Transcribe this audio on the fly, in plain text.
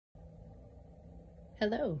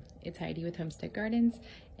Hello, it's Heidi with Homestead Gardens,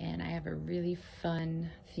 and I have a really fun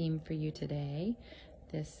theme for you today.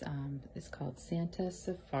 This is called Santa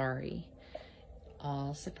Safari.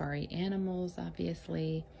 All safari animals,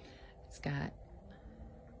 obviously. It's got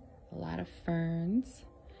a lot of ferns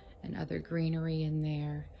and other greenery in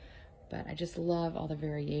there, but I just love all the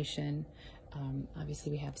variation.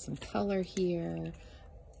 Obviously we have some color here.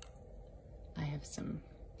 I have some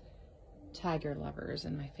tiger lovers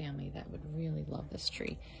in my family that would really love this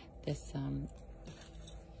tree. This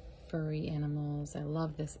furry animals. I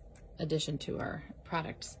love this addition to our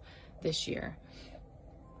products this year.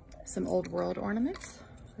 Some old world ornaments,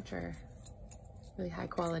 which are really high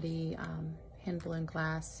quality hand blown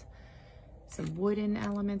glass. Some wooden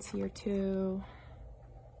elements here too.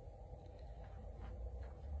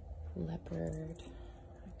 Leopard,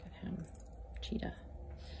 look at him, cheetah,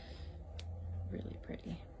 really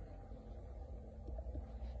pretty.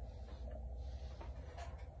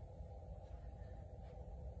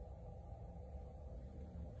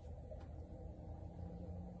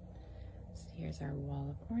 So here's our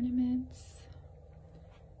wall of ornaments.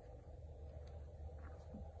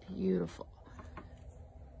 Beautiful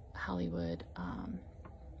Hollywood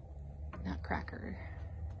nutcracker.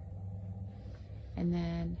 And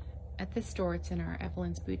then at this store, it's in our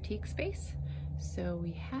Evelyn's Boutique space. So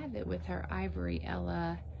we have it with our Ivory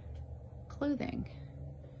Ella clothing,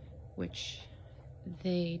 which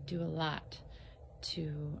they do a lot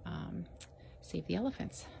to save the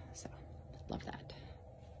elephants. So love that.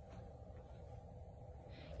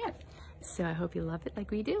 Yeah, so I hope you love it like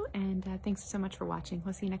we do. And thanks so much for watching.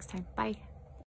 We'll see you next time. Bye.